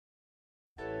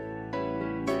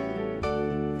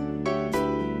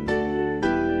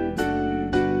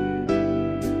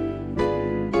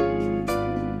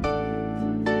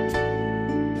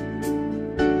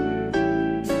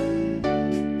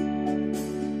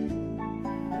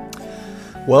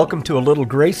Welcome to A Little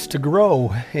Grace to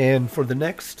Grow, and for the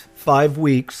next 5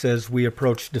 weeks as we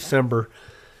approach December,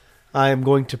 I am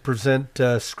going to present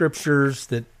scriptures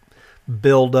that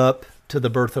build up to the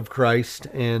birth of Christ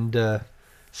and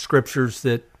scriptures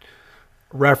that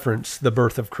reference the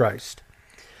birth of Christ.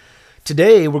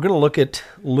 Today we're going to look at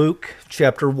Luke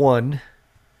chapter 1,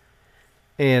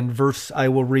 and I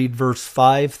will read verse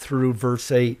 5 through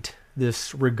verse 8.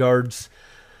 This regards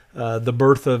the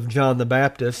birth of John the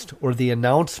Baptist, or the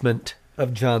announcement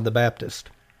of John the Baptist.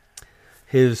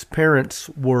 His parents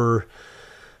were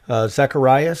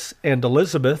Zacharias and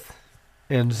Elizabeth,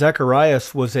 and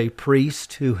Zacharias was a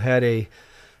priest who had a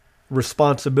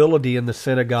responsibility in the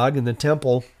synagogue, in the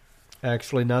temple,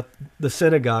 actually not the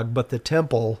synagogue, but the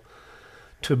temple,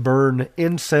 to burn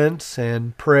incense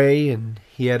and pray, and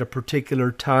he had a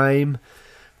particular time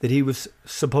that he was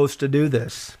supposed to do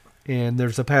this. And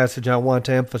there's a passage I want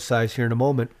to emphasize here in a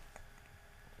moment.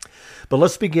 But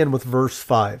let's begin with verse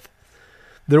 5.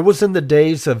 There was in the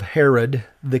days of Herod,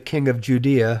 the king of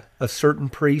Judea, a certain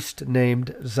priest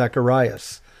named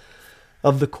Zacharias,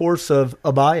 of the course of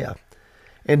Abiah,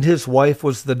 and his wife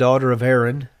was the daughter of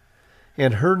Aaron,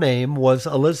 and her name was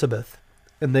Elizabeth.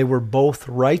 And they were both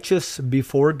righteous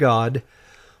before God,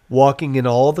 walking in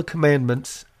all the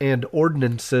commandments and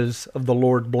ordinances of the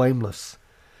Lord blameless.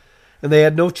 And they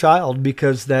had no child,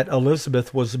 because that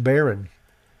Elizabeth was barren,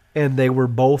 and they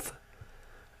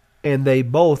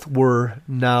both were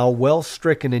now well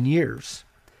stricken in years.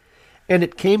 And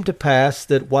it came to pass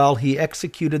that while he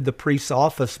executed the priest's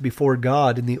office before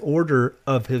God in the order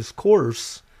of his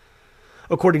course,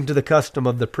 according to the custom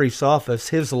of the priest's office,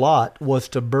 his lot was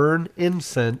to burn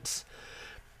incense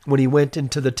when he went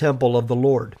into the temple of the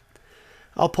Lord.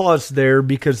 I'll pause there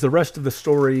because the rest of the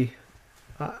story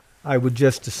I would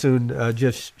just as soon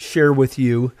just share with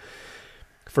you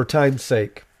for time's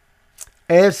sake.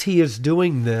 As he is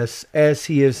doing this, as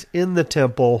he is in the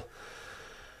temple,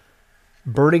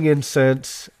 burning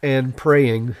incense and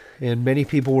praying, and many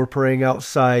people were praying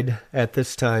outside at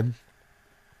this time,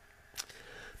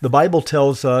 the Bible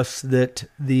tells us that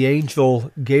the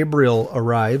angel Gabriel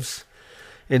arrives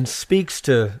and speaks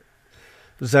to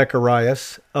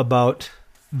Zacharias about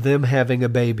them having a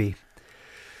baby.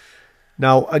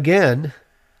 Now, again,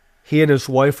 he and his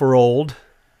wife were old.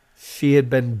 She had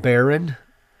been barren.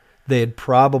 They had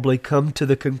probably come to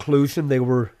the conclusion they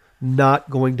were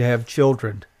not going to have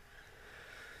children.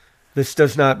 This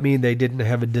does not mean they didn't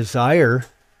have a desire,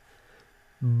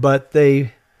 but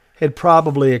they had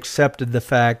probably accepted the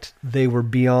fact they were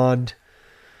beyond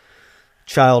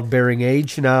childbearing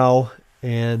age now,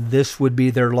 and this would be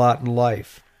their lot in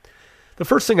life. The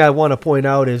first thing I want to point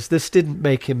out is this didn't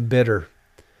make him bitter.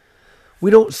 We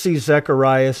don't see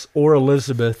Zacharias or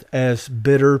Elizabeth as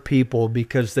bitter people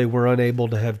because they were unable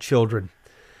to have children.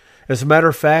 As a matter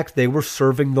of fact, they were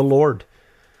serving the Lord.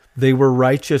 They were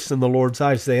righteous in the Lord's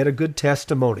eyes. They had a good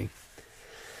testimony.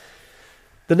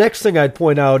 The next thing I'd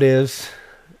point out is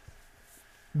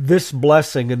this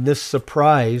blessing and this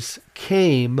surprise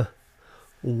came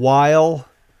while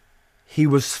he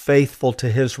was faithful to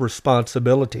his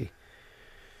responsibility.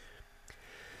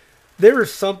 There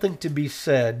is something to be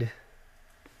said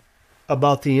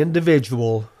about the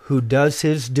individual who does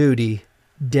his duty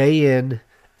day in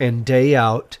and day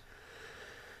out,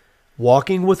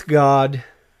 walking with God,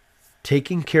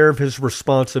 taking care of his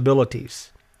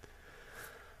responsibilities.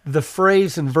 The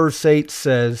phrase in verse 8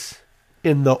 says,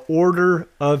 in the order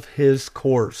of his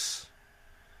course.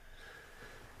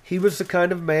 He was the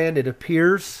kind of man, it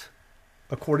appears,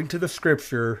 according to the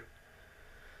scripture,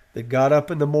 that got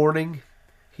up in the morning,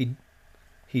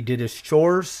 he did his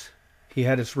chores, he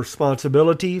had his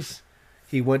responsibilities.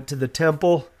 He went to the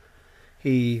temple.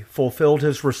 He fulfilled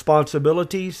his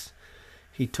responsibilities.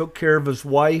 He took care of his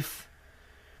wife.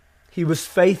 He was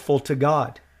faithful to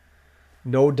God.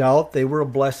 No doubt they were a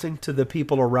blessing to the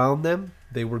people around them.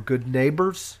 They were good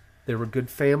neighbors. They were good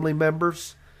family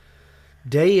members.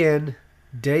 Day in,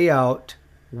 day out,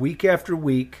 week after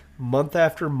week, month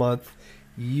after month,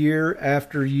 year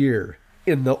after year,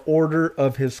 in the order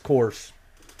of his course.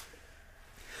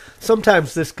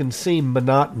 Sometimes this can seem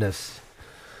monotonous,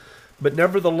 but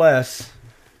nevertheless,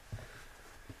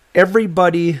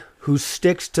 everybody who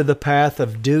sticks to the path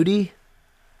of duty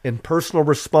and personal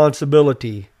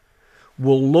responsibility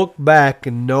will look back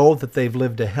and know that they've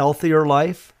lived a healthier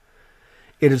life.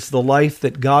 It is the life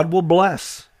that God will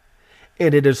bless,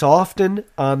 and it is often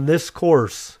on this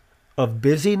course of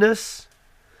busyness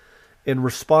and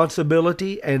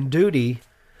responsibility and duty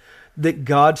that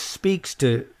God speaks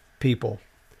to people.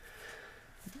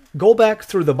 Go back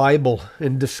through the Bible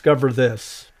and discover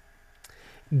this.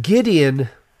 Gideon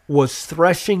was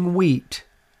threshing wheat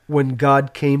when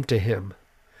God came to him.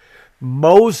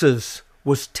 Moses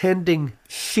was tending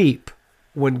sheep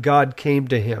when God came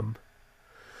to him.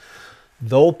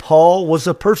 Though Paul was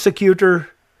a persecutor,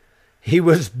 he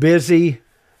was busy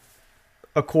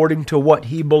according to what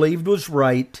he believed was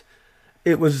right.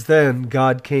 It was then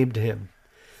God came to him.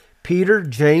 Peter,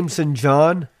 James, and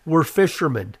John were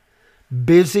fishermen,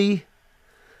 busy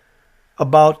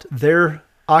about their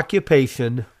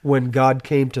occupation when God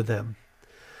came to them.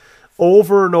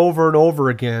 Over and over and over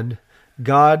again,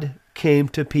 God came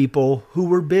to people who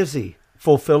were busy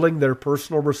fulfilling their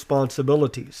personal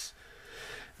responsibilities.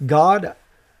 God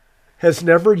has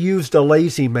never used a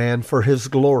lazy man for his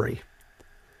glory.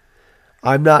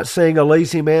 I'm not saying a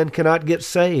lazy man cannot get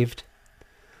saved,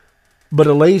 but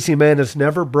a lazy man has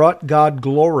never brought God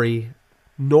glory,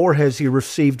 nor has he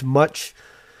received much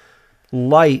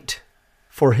light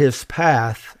for his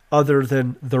path other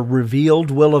than the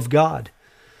revealed will of God.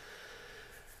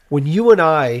 When you and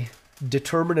I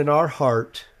determine in our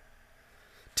heart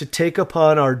to take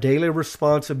upon our daily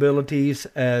responsibilities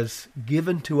as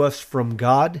given to us from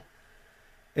God,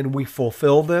 and we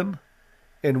fulfill them,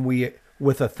 and we,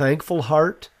 with a thankful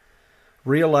heart,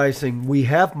 realizing we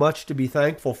have much to be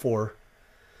thankful for.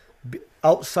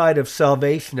 Outside of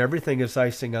salvation, everything is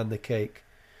icing on the cake.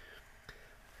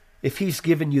 If he's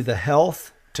given you the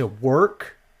health to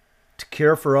work, to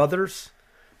care for others,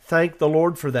 thank the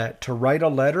Lord for that. To write a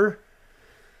letter,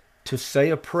 to say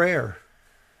a prayer,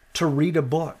 to read a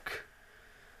book.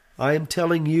 I am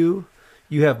telling you,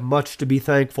 you have much to be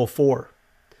thankful for.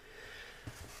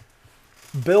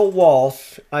 Bill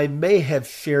Walsh, I may have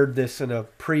shared this in a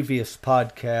previous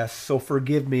podcast, so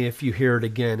forgive me if you hear it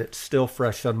again. It's still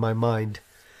fresh on my mind.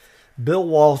 Bill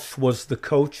Walsh was the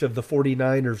coach of the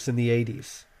 49ers in the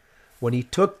 80s. When he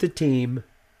took the team,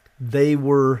 they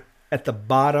were at the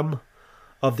bottom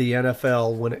of the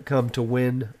NFL when it come to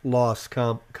win-loss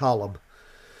column.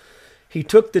 He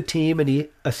took the team and he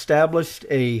established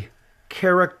a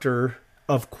character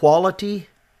of quality,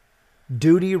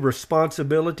 duty,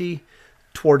 responsibility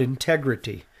toward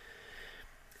integrity.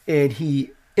 And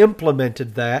he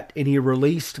implemented that, and he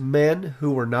released men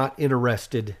who were not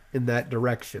interested in that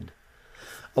direction.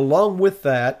 Along with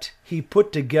that, he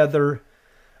put together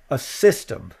a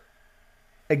system,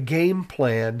 a game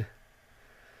plan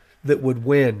that would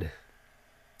win.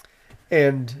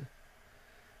 And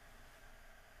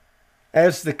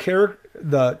as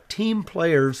the team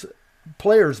players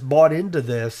bought into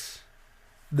this,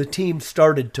 the team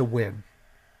started to win.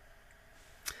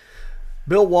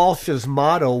 Bill Walsh's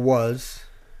motto was,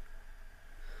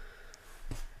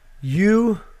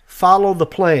 "You follow the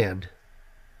plan,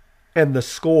 and the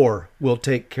score will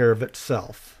take care of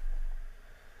itself."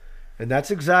 And that's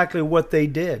exactly what they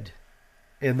did.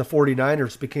 And the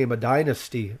 49ers became a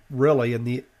dynasty, really, in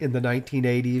the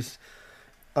 1980s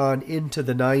on into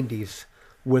the 90s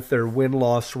with their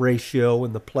win-loss ratio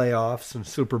in the playoffs and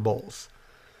Super Bowls.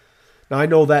 Now, I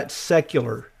know that's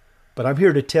secular, but I'm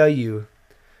here to tell you,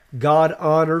 God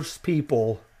honors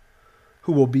people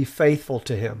who will be faithful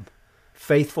to him,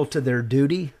 faithful to their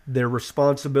duty, their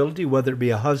responsibility, whether it be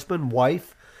a husband,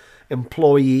 wife,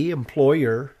 employee,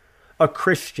 employer, a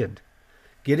Christian,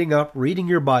 getting up, reading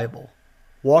your Bible,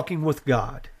 walking with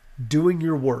God, doing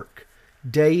your work,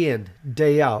 day in,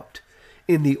 day out,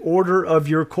 in the order of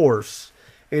your course.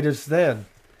 It is then,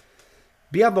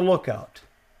 be on the lookout.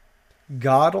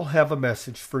 God will have a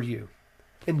message for you,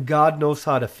 and God knows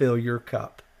how to fill your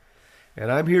cup. And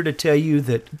I'm here to tell you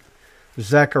that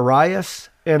Zacharias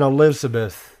and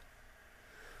Elizabeth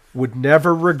would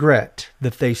never regret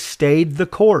that they stayed the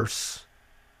course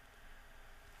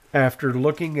after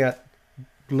looking at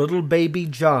little baby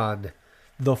John,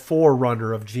 the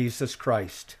forerunner of Jesus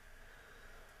Christ,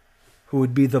 who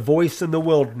would be the voice in the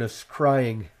wilderness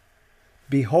crying,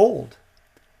 "Behold,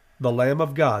 the Lamb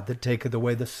of God that taketh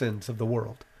away the sins of the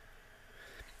world."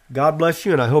 God bless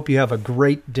you, and I hope you have a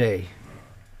great day.